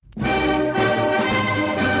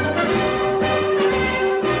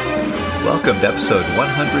Welcome to episode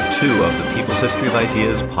 102 of the People's History of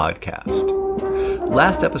Ideas podcast.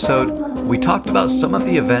 Last episode, we talked about some of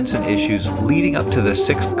the events and issues leading up to the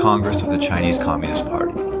 6th Congress of the Chinese Communist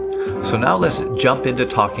Party. So now let's jump into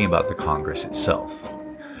talking about the Congress itself.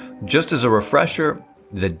 Just as a refresher,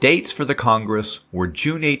 the dates for the Congress were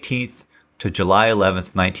June 18th to July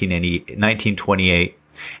 11th, 1928,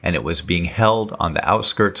 and it was being held on the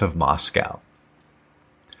outskirts of Moscow.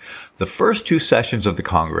 The first two sessions of the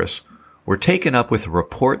Congress were taken up with a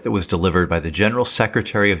report that was delivered by the General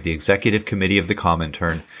Secretary of the Executive Committee of the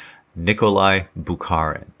Comintern, Nikolai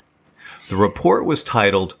Bukharin. The report was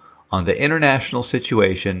titled On the International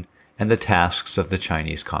Situation and the Tasks of the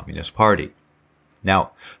Chinese Communist Party.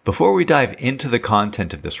 Now, before we dive into the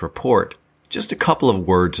content of this report, just a couple of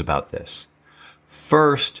words about this.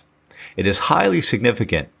 First, it is highly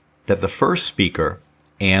significant that the first speaker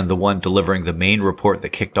and the one delivering the main report that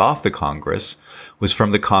kicked off the Congress was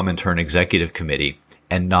from the Comintern Executive Committee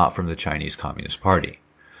and not from the Chinese Communist Party.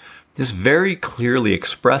 This very clearly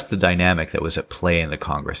expressed the dynamic that was at play in the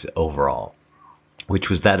Congress overall,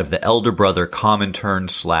 which was that of the elder brother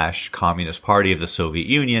Comintern/Communist Party of the Soviet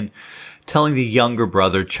Union telling the younger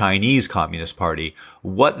brother Chinese Communist Party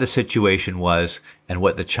what the situation was and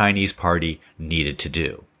what the Chinese Party needed to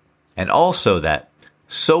do. And also that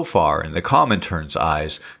so far, in the Comintern's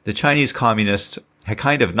eyes, the Chinese communists had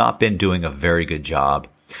kind of not been doing a very good job,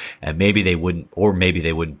 and maybe they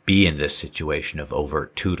wouldn't be in this situation of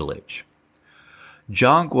overt tutelage.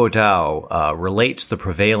 Zhang Guodao relates the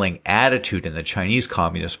prevailing attitude in the Chinese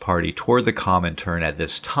Communist Party toward the Comintern at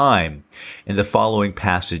this time in the following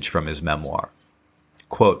passage from his memoir.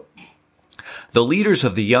 Quote, "The leaders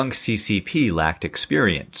of the young CCP lacked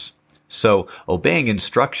experience. So, obeying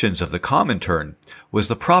instructions of the Comintern was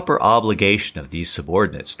the proper obligation of these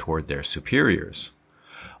subordinates toward their superiors.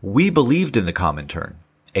 We believed in the Comintern,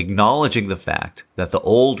 acknowledging the fact that the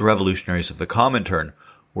old revolutionaries of the Comintern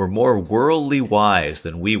were more worldly wise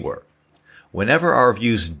than we were. Whenever our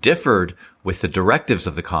views differed with the directives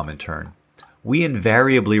of the Comintern, we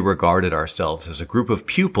invariably regarded ourselves as a group of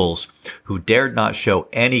pupils who dared not show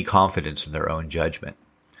any confidence in their own judgment.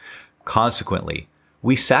 Consequently,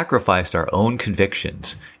 we sacrificed our own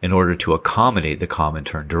convictions in order to accommodate the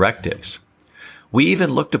Comintern directives. We even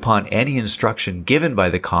looked upon any instruction given by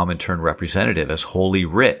the Comintern representative as holy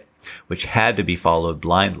writ, which had to be followed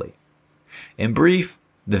blindly. In brief,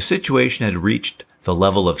 the situation had reached the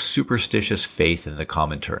level of superstitious faith in the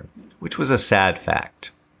Comintern, which was a sad fact."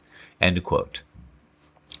 End quote.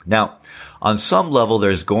 Now, on some level,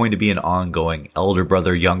 there's going to be an ongoing elder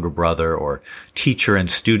brother, younger brother, or teacher and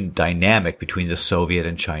student dynamic between the Soviet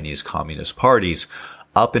and Chinese Communist parties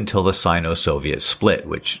up until the Sino-Soviet split,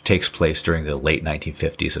 which takes place during the late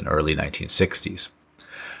 1950s and early 1960s.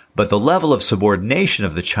 But the level of subordination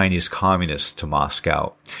of the Chinese communists to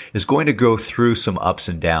Moscow is going to go through some ups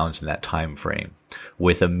and downs in that time frame,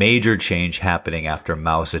 with a major change happening after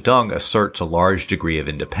Mao Zedong asserts a large degree of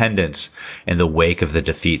independence in the wake of the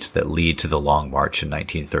defeats that lead to the Long March in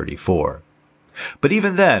 1934. But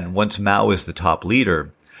even then, once Mao is the top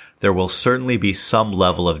leader, there will certainly be some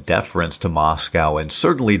level of deference to Moscow and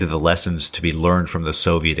certainly to the lessons to be learned from the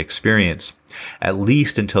Soviet experience, at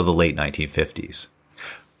least until the late 1950s.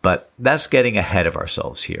 But that's getting ahead of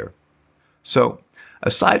ourselves here. So,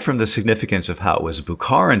 aside from the significance of how it was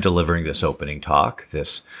Bukharin delivering this opening talk,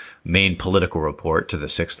 this main political report to the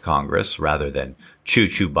 6th Congress, rather than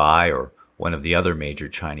Chu Bai or one of the other major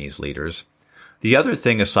Chinese leaders, the other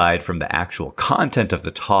thing aside from the actual content of the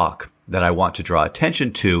talk that I want to draw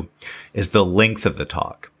attention to is the length of the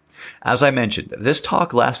talk. As I mentioned, this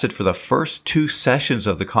talk lasted for the first two sessions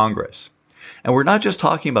of the Congress. And we're not just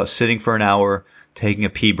talking about sitting for an hour, taking a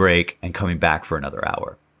pee break, and coming back for another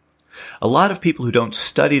hour. A lot of people who don't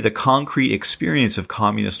study the concrete experience of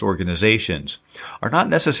communist organizations are not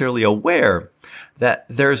necessarily aware that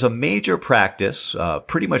there's a major practice,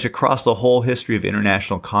 pretty much across the whole history of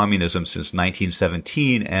international communism since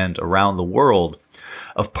 1917 and around the world,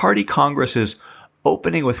 of party congresses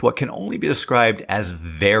opening with what can only be described as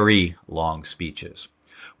very long speeches.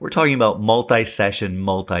 We're talking about multi-session,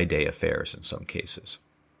 multi-day affairs in some cases.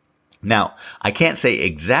 Now, I can't say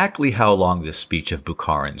exactly how long this speech of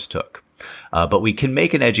Bukharin's took, but we can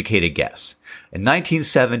make an educated guess. In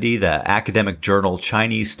 1970, the academic journal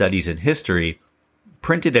Chinese Studies in History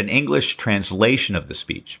printed an English translation of the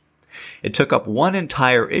speech. It took up one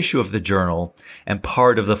entire issue of the journal and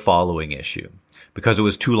part of the following issue, because it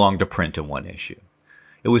was too long to print in one issue.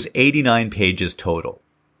 It was 89 pages total.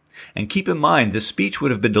 And keep in mind, this speech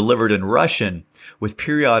would have been delivered in Russian with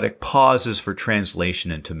periodic pauses for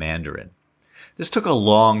translation into Mandarin. This took a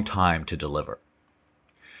long time to deliver.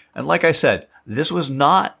 And like I said, this was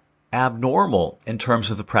not abnormal in terms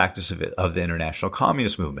of the practice of the international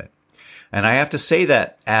communist movement. And I have to say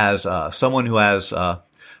that as someone who has,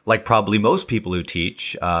 like probably most people who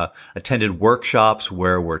teach, attended workshops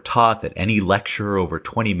where we're taught that any lecture over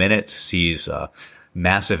 20 minutes sees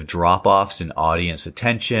massive drop-offs in audience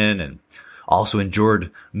attention, and also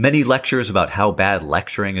endured many lectures about how bad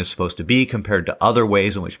lecturing is supposed to be compared to other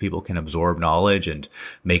ways in which people can absorb knowledge and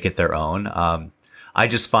make it their own. I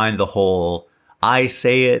just find the whole I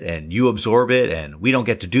say it and you absorb it, and we don't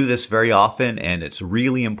get to do this very often, and it's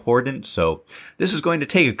really important. So this is going to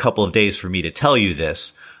take a couple of days for me to tell you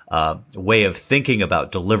this way of thinking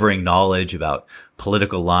about delivering knowledge about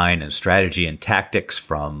political line and strategy and tactics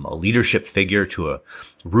from a leadership figure to a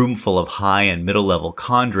room full of high and middle level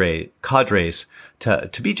cadres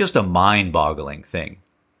to be just a mind-boggling thing.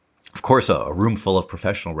 Of course, a room full of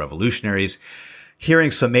professional revolutionaries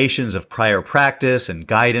hearing summations of prior practice and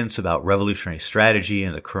guidance about revolutionary strategy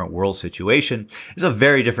in the current world situation is a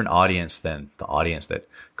very different audience than the audience that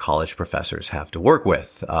college professors have to work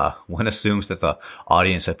with. One assumes that the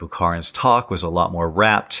audience at Bukharin's talk was a lot more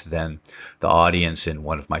rapt than the audience in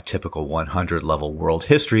one of my typical 100-level world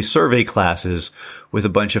history survey classes with a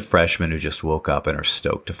bunch of freshmen who just woke up and are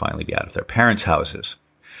stoked to finally be out of their parents' houses.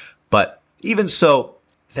 But even so,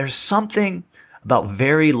 there's something about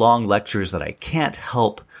very long lectures that I can't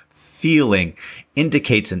help feeling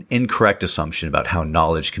indicates an incorrect assumption about how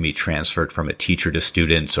knowledge can be transferred from a teacher to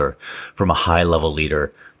students or from a high-level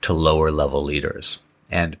leader to lower-level leaders.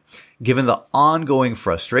 And given the ongoing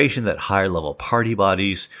frustration that higher-level party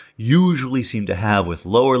bodies usually seem to have with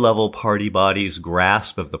lower-level party bodies'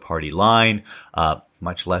 grasp of the party line,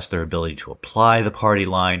 much less their ability to apply the party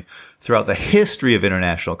line throughout the history of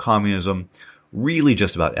international communism, really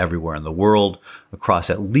just about everywhere in the world, across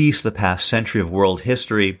at least the past century of world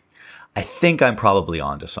history, I think I'm probably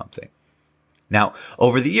onto something. Now,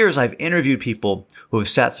 over the years, I've interviewed people who have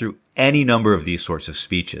sat through any number of these sorts of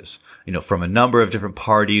speeches, from a number of different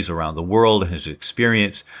parties around the world, and whose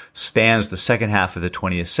experience spans the second half of the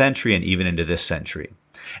 20th century and even into this century.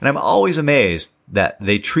 And I'm always amazed that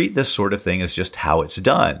they treat this sort of thing as just how it's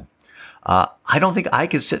done. I don't think I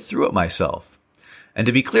could sit through it myself. And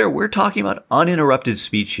to be clear, we're talking about uninterrupted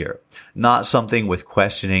speech here, not something with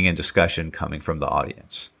questioning and discussion coming from the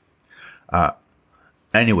audience.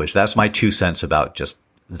 Anyways, that's my 2 cents about just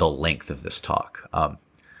the length of this talk.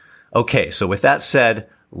 Okay, so with that said,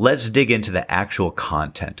 let's dig into the actual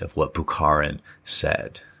content of what Bukharin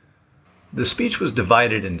said. The speech was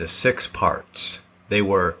divided into 6 parts. They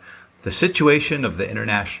were the situation of the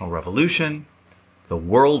international revolution, the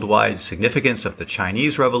worldwide significance of the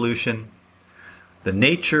Chinese Revolution, the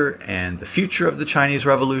nature and the future of the Chinese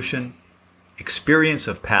Revolution, experience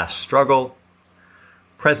of past struggle,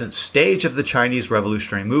 present stage of the Chinese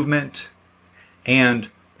revolutionary movement, and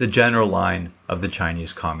the general line of the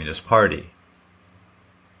Chinese Communist Party.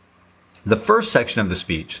 The first section of the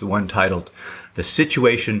speech, the one titled The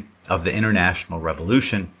Situation of the International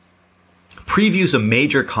Revolution, previews a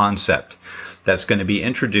major concept that's going to be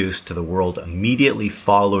introduced to the world immediately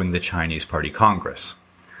following the Chinese Party Congress.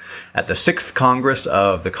 At the 6th Congress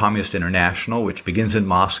of the Communist International, which begins in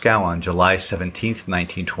Moscow on July 17th,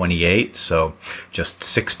 1928, so just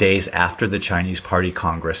 6 days after the Chinese Party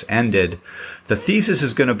Congress ended, the thesis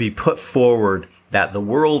is going to be put forward that the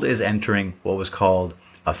world is entering what was called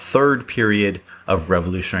a third period of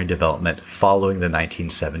revolutionary development following the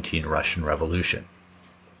 1917 Russian Revolution.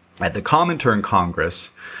 At the Comintern Congress,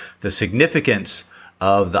 the significance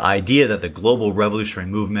of the idea that the global revolutionary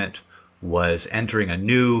movement was entering a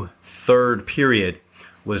new third period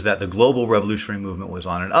was that the global revolutionary movement was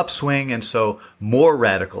on an upswing, and so more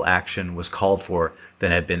radical action was called for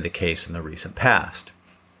than had been the case in the recent past.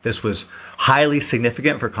 This was highly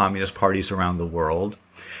significant for communist parties around the world,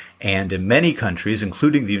 and in many countries,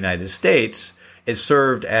 including the United States, it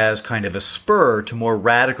served as kind of a spur to more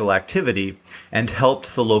radical activity and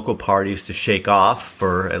helped the local parties to shake off,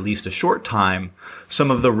 for at least a short time, some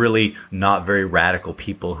of the really not very radical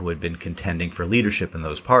people who had been contending for leadership in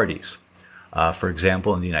those parties. For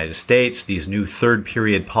example, in the United States, these new third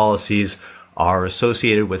period policies are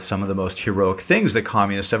associated with some of the most heroic things that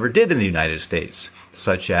communists ever did in the United States,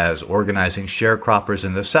 such as organizing sharecroppers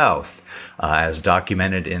in the South, as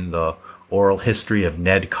documented in the oral history of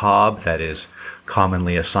Ned Cobb that is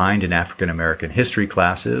commonly assigned in African American history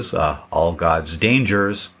classes, All God's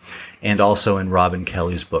Dangers, and also in Robin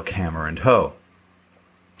Kelly's book Hammer and Hoe.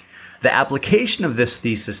 The application of this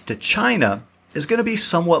thesis to China is going to be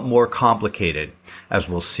somewhat more complicated, as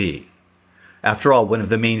we'll see. After all, one of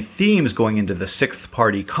the main themes going into the 6th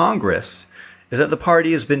Party Congress is that the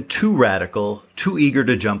party has been too radical, too eager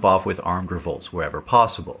to jump off with armed revolts wherever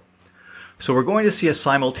possible. So we're going to see a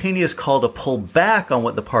simultaneous call to pull back on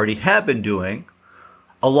what the party had been doing,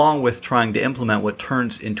 along with trying to implement what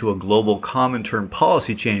turns into a global Comintern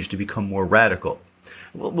policy change to become more radical.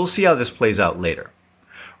 We'll see how this plays out later.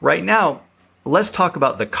 Right now, let's talk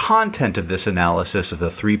about the content of this analysis of the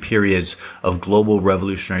 3 periods of global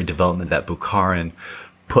revolutionary development that Bukharin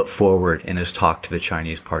put forward in his talk to the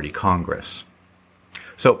Chinese Party Congress.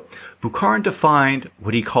 So, Bukharin defined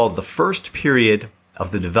what he called the first period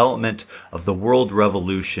of the development of the world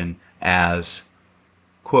revolution as,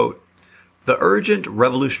 quote, the urgent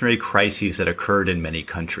revolutionary crises that occurred in many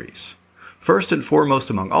countries. First and foremost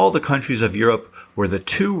among all the countries of Europe were the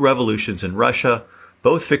 2 revolutions in Russia,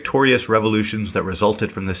 both victorious revolutions that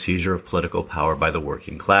resulted from the seizure of political power by the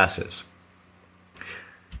working classes.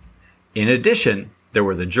 In addition, there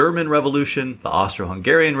were the German Revolution, the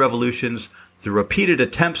Austro-Hungarian revolutions, the repeated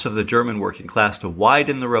attempts of the German working class to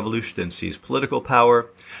widen the revolution and seize political power,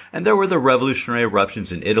 and there were the revolutionary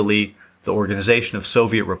eruptions in Italy, the organization of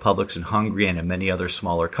Soviet republics in Hungary and in many other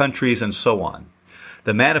smaller countries, and so on.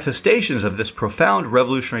 The manifestations of this profound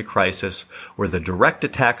revolutionary crisis were the direct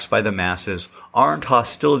attacks by the masses, armed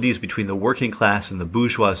hostilities between the working class and the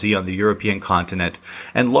bourgeoisie on the European continent,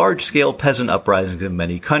 and large-scale peasant uprisings in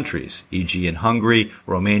many countries, e.g. in Hungary,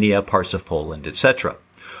 Romania, parts of Poland, etc.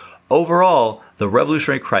 Overall, the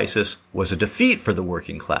revolutionary crisis was a defeat for the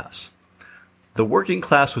working class. The working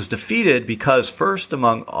class was defeated because first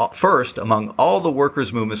among all the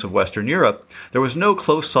workers' movements of Western Europe, there was no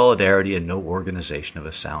close solidarity and no organization of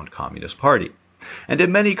a sound communist party. And in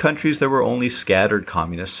many countries there were only scattered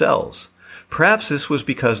communist cells. Perhaps this was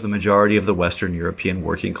because the majority of the Western European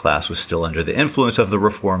working class was still under the influence of the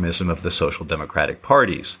reformism of the social democratic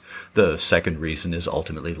parties. The second reason is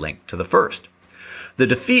ultimately linked to the first. The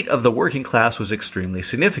defeat of the working class was extremely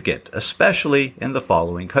significant, especially in the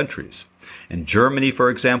following countries. In Germany, for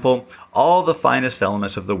example, all the finest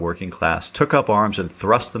elements of the working class took up arms and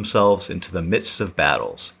thrust themselves into the midst of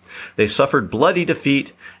battles. They suffered bloody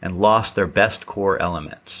defeat and lost their best core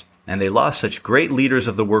elements. And they lost such great leaders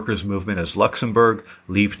of the workers' movement as Luxemburg,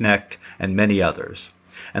 Liebknecht, and many others.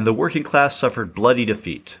 And the working class suffered bloody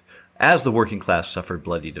defeat. As the working class suffered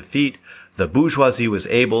bloody defeat, the bourgeoisie was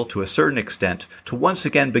able, to a certain extent, to once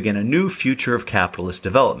again begin a new future of capitalist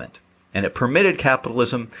development. And it permitted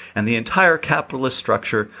capitalism and the entire capitalist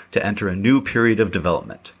structure to enter a new period of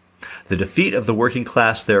development. The defeat of the working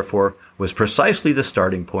class, therefore, was precisely the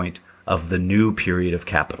starting point of the new period of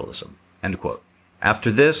capitalism. End quote.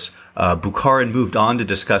 After this, Bukharin moved on to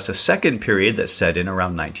discuss a second period that set in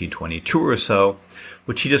around 1922 or so,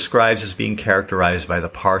 which he describes as being characterized by the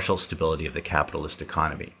partial stability of the capitalist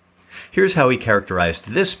economy. Here's how he characterized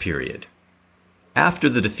this period. After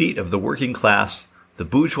the defeat of the working class, the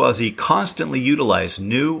bourgeoisie constantly utilized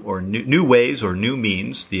new ways or new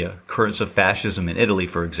means, the occurrence of fascism in Italy,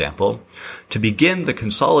 for example, to begin the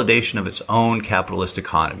consolidation of its own capitalist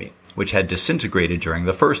economy, which had disintegrated during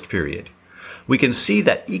the first period. We can see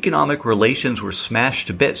that economic relations were smashed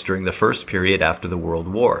to bits during the first period after the World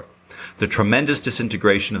War. The tremendous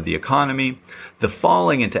disintegration of the economy, the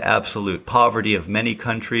falling into absolute poverty of many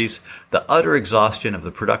countries, the utter exhaustion of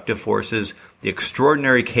the productive forces, the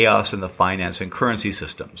extraordinary chaos in the finance and currency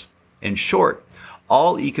systems. In short,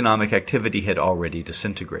 all economic activity had already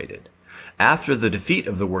disintegrated. After the defeat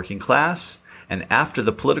of the working class, and after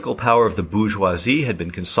the political power of the bourgeoisie had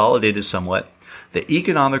been consolidated somewhat, the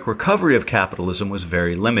economic recovery of capitalism was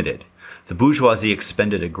very limited. The bourgeoisie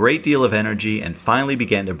expended a great deal of energy and finally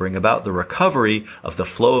began to bring about the recovery of the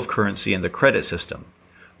flow of currency and the credit system.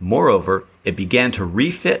 Moreover, it began to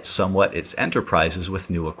refit somewhat its enterprises with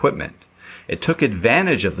new equipment. It took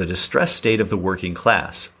advantage of the distressed state of the working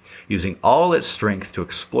class, using all its strength to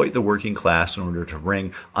exploit the working class in order to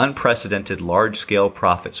wring unprecedented large-scale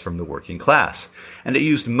profits from the working class, and it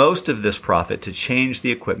used most of this profit to change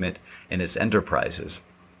the equipment in its enterprises.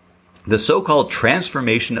 The so-called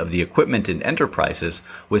transformation of the equipment in enterprises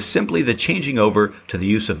was simply the changing over to the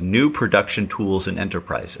use of new production tools in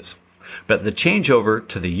enterprises. But the changeover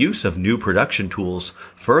to the use of new production tools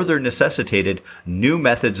further necessitated new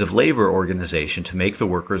methods of labor organization to make the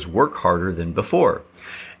workers work harder than before.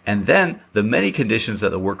 And then the many conditions that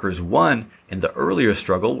the workers won in the earlier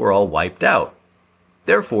struggle were all wiped out.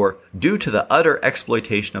 Therefore, due to the utter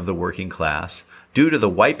exploitation of the working class, due to the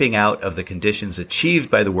wiping out of the conditions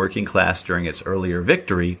achieved by the working class during its earlier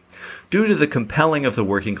victory, due to the compelling of the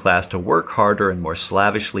working class to work harder and more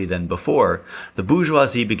slavishly than before, the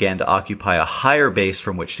bourgeoisie began to occupy a higher base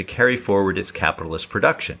from which to carry forward its capitalist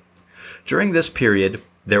production. During this period,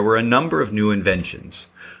 there were a number of new inventions.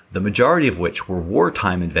 the majority of which were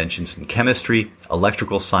wartime inventions in chemistry,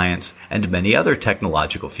 electrical science, and many other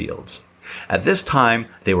technological fields. At this time,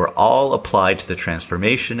 they were all applied to the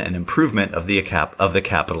transformation and improvement of the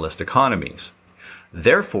capitalist economies.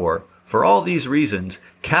 Therefore, for all these reasons,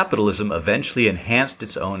 capitalism eventually enhanced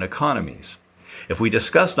its own economies. If we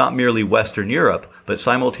discuss not merely Western Europe, but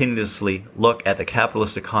simultaneously look at the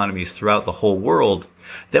capitalist economies throughout the whole world,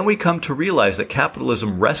 then we come to realize that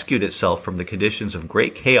capitalism rescued itself from the conditions of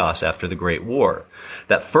great chaos after the Great War.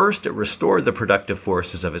 That first it restored the productive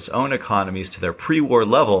forces of its own economies to their pre-war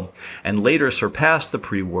level, and later surpassed the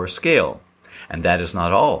pre-war scale. And that is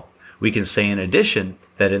not all. We can say in addition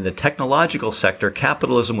that in the technological sector,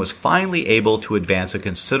 capitalism was finally able to advance a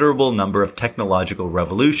considerable number of technological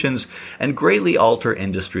revolutions and greatly alter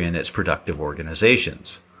industry and its productive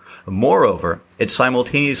organizations. Moreover, it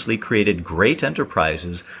simultaneously created great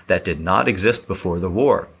enterprises that did not exist before the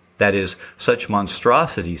war. That is, such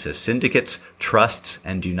monstrosities as syndicates, trusts,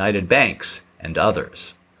 and united banks, and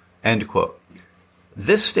others. End quote.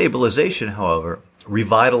 This stabilization, however,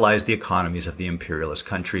 revitalized the economies of the imperialist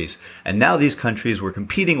countries, and now these countries were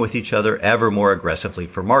competing with each other ever more aggressively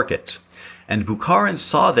for markets. And Bukharin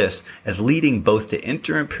saw this as leading both to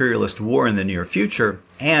inter-imperialist war in the near future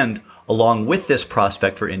and, along with this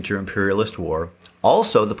prospect for inter-imperialist war,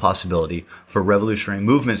 also the possibility for revolutionary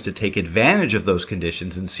movements to take advantage of those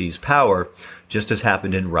conditions and seize power, just as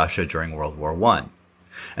happened in Russia during World War I.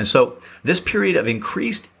 And so this period of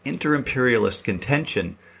increased inter-imperialist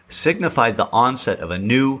contention signified the onset of a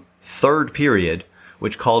new third period,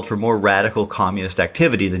 which called for more radical communist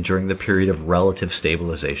activity than during the period of relative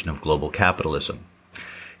stabilization of global capitalism.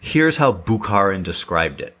 Here's how Bukharin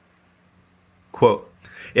described it. Quote,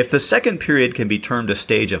 "If the second period can be termed a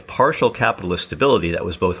stage of partial capitalist stability that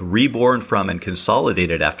was both reborn from and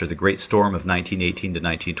consolidated after the Great Storm of 1918 to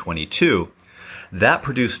 1922, that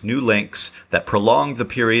produced new links that prolonged the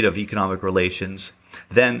period of economic relations,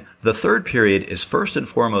 then the third period is first and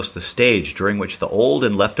foremost the stage during which the old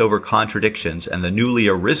and leftover contradictions and the newly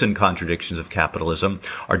arisen contradictions of capitalism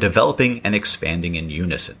are developing and expanding in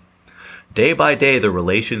unison. Day by day, the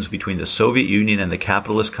relations between the Soviet Union and the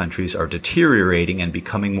capitalist countries are deteriorating and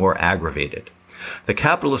becoming more aggravated. The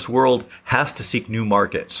capitalist world has to seek new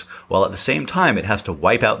markets, while at the same time it has to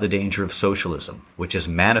wipe out the danger of socialism, which is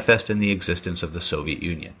manifest in the existence of the Soviet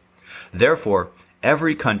Union. Therefore,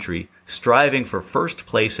 every country, striving for first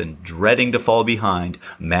place and dreading to fall behind,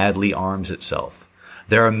 madly arms itself.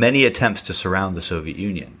 There are many attempts to surround the Soviet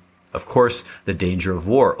Union. Of course, the danger of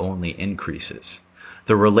war only increases.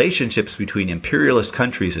 The relationships between imperialist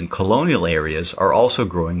countries and colonial areas are also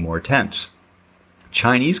growing more tense.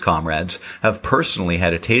 Chinese comrades have personally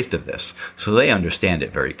had a taste of this, so they understand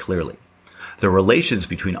it very clearly. The relations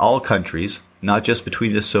between all countries, not just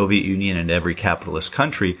between the Soviet Union and every capitalist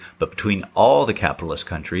country, but between all the capitalist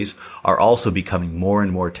countries, are also becoming more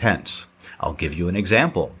and more tense. I'll give you an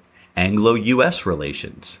example. Anglo-US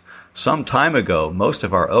relations. Some time ago, most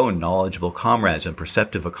of our own knowledgeable comrades and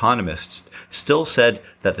perceptive economists still said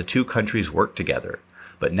that the two countries work together,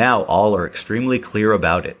 but now all are extremely clear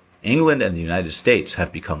about it. England and the United States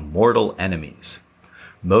have become mortal enemies.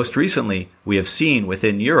 Most recently, we have seen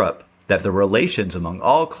within Europe that the relations among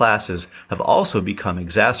all classes have also become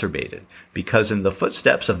exacerbated, because in the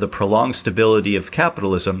footsteps of the prolonged stability of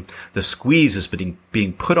capitalism, the squeeze is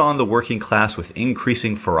being put on the working class with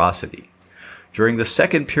increasing ferocity. During the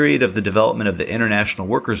second period of the development of the international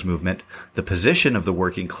workers' movement, the position of the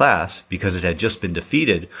working class, because it had just been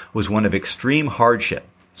defeated, was one of extreme hardship,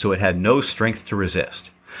 so it had no strength to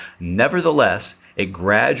resist. Nevertheless, it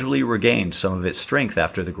gradually regained some of its strength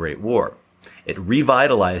after the Great War. It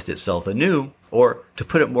revitalized itself anew, or, to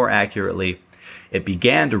put it more accurately, it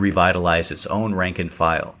began to revitalize its own rank and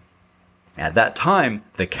file. At that time,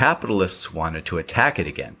 the capitalists wanted to attack it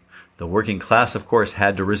again. The working class, of course,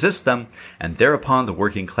 had to resist them, and thereupon the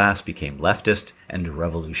working class became leftist and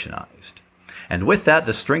revolutionized. And with that,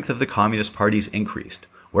 the strength of the communist parties increased,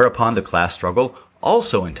 whereupon the class struggle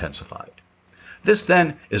also intensified. This,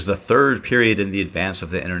 then, is the third period in the advance of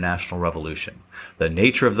the international revolution. The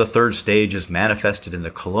nature of the third stage is manifested in the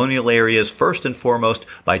colonial areas first and foremost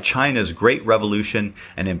by China's Great Revolution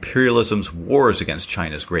and imperialism's wars against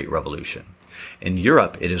China's Great Revolution. In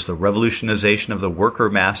Europe, it is the revolutionization of the worker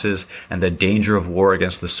masses and the danger of war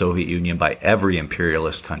against the Soviet Union by every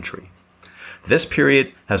imperialist country. This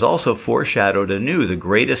period has also foreshadowed anew the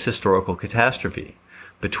greatest historical catastrophe.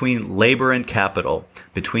 Between labor and capital,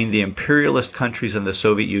 between the imperialist countries and the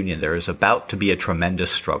Soviet Union, there is about to be a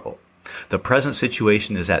tremendous struggle. The present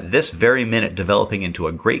situation is at this very minute developing into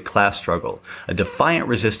a great class struggle, a defiant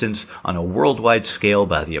resistance on a worldwide scale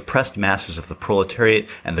by the oppressed masses of the proletariat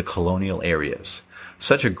and the colonial areas.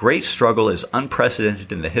 Such a great struggle is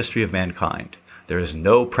unprecedented in the history of mankind. There is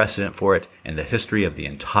no precedent for it in the history of the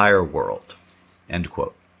entire world." End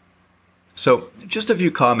quote. So, just a few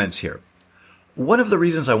comments here. One of the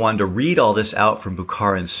reasons I wanted to read all this out from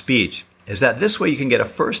Bukharin's speech is that this way you can get a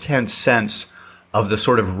first-hand sense of the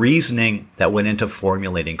sort of reasoning that went into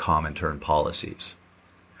formulating Comintern policies.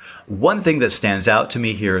 One thing that stands out to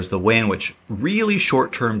me here is the way in which really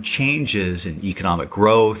short-term changes in economic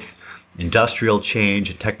growth, industrial change,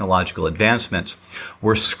 and technological advancements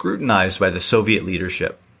were scrutinized by the Soviet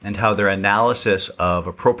leadership, and how their analysis of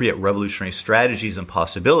appropriate revolutionary strategies and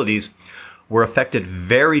possibilities were affected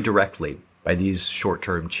very directly by these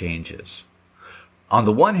short-term changes. On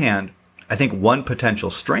the one hand, I think one potential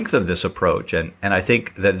strength of this approach, and I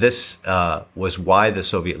think that this was why the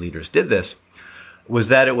Soviet leaders did this, was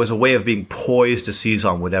that it was a way of being poised to seize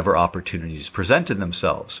on whatever opportunities presented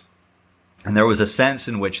themselves. And there was a sense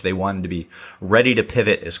in which they wanted to be ready to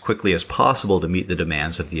pivot as quickly as possible to meet the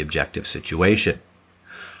demands of the objective situation.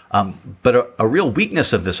 But a real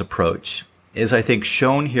weakness of this approach is, I think,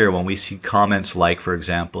 shown here when we see comments like, for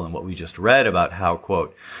example, in what we just read about how,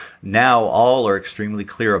 quote, "Now all are extremely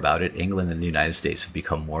clear about it. England and the United States have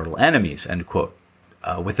become mortal enemies," end quote.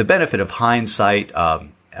 With the benefit of hindsight,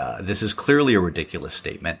 this is clearly a ridiculous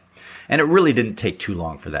statement, and it really didn't take too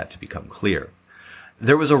long for that to become clear.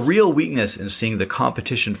 There was a real weakness in seeing the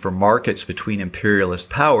competition for markets between imperialist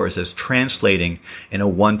powers as translating in a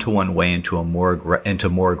one-to-one way into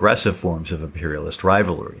more aggressive forms of imperialist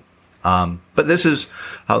rivalry. But this is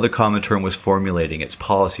how the Comintern was formulating its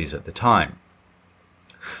policies at the time.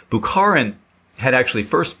 Bukharin had actually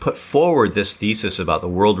first put forward this thesis about the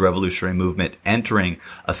world revolutionary movement entering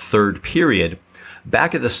a third period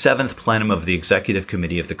back at the 7th plenum of the Executive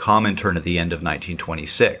Committee of the Comintern at the end of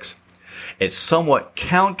 1926. It somewhat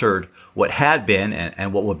countered what had been,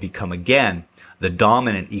 and what would become again, the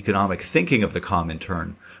dominant economic thinking of the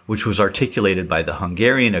Comintern, which was articulated by the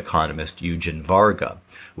Hungarian economist Eugen Varga,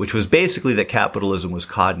 which was basically that capitalism was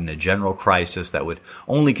caught in a general crisis that would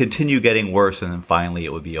only continue getting worse, and then finally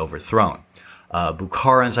it would be overthrown.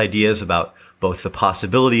 Bukharin's ideas about both the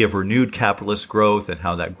possibility of renewed capitalist growth and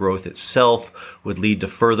how that growth itself would lead to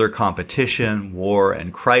further competition, war,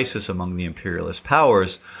 and crisis among the imperialist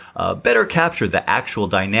powers better captured the actual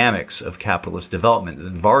dynamics of capitalist development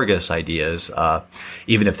than Vargas' ideas,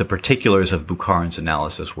 even if the particulars of Bukharin's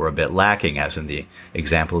analysis were a bit lacking, as in the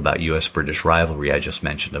example about U.S.-British rivalry I just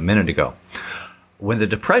mentioned a minute ago. When the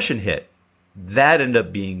Depression hit, that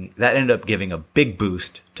ended up giving a big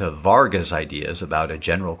boost to Varga's ideas about a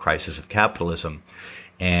general crisis of capitalism,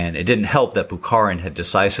 and it didn't help that Bukharin had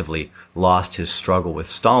decisively lost his struggle with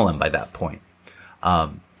Stalin by that point.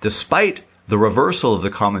 Despite the reversal of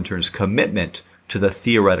the Comintern's commitment to the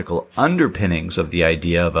theoretical underpinnings of the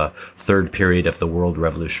idea of a third period of the world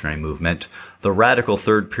revolutionary movement, the radical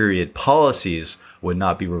third period policies would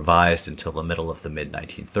not be revised until the middle of the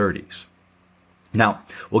mid-1930s. Now,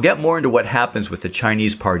 we'll get more into what happens with the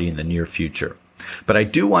Chinese Party in the near future. But I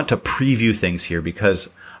do want to preview things here because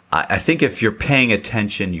I think if you're paying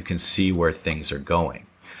attention, you can see where things are going.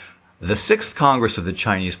 The 6th Congress of the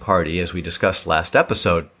Chinese Party, as we discussed last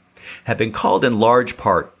episode, had been called in large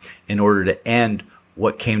part in order to end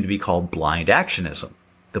what came to be called blind actionism,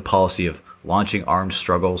 the policy of launching armed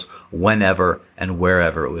struggles whenever and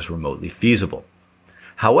wherever it was remotely feasible.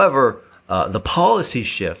 However, the policy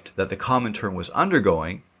shift that the Comintern was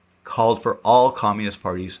undergoing called for all communist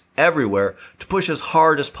parties everywhere to push as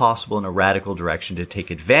hard as possible in a radical direction to take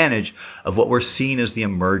advantage of what were seen as the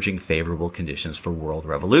emerging favorable conditions for world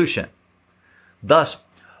revolution. Thus,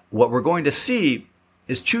 what we're going to see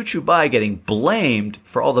is Chu Chubai getting blamed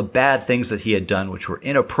for all the bad things that he had done which were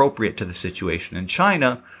inappropriate to the situation in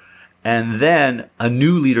China, and then a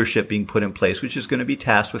new leadership being put in place which is going to be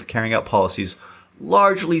tasked with carrying out policies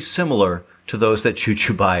largely similar to those that Chu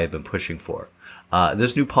Chubai had been pushing for.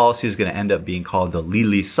 This new policy is going to end up being called the Li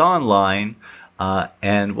Li San line,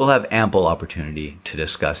 and we'll have ample opportunity to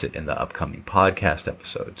discuss it in the upcoming podcast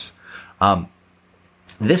episodes.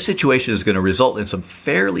 This situation is going to result in some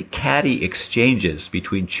fairly catty exchanges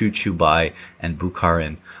between Chu Chubai and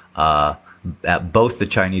Bukharin at both the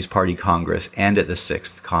Chinese Party Congress and at the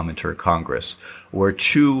 6th Comintern Congress, where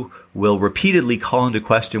Chu will repeatedly call into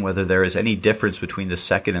question whether there is any difference between the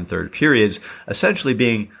second and third periods, essentially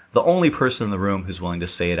being the only person in the room who's willing to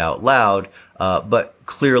say it out loud, but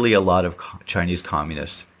clearly a lot of Chinese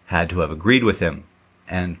communists had to have agreed with him.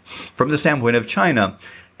 And from the standpoint of China,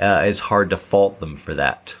 it's hard to fault them for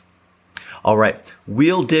that. All right,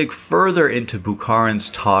 we'll dig further into Bukharin's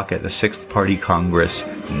talk at the Sixth Party Congress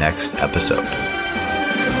next episode.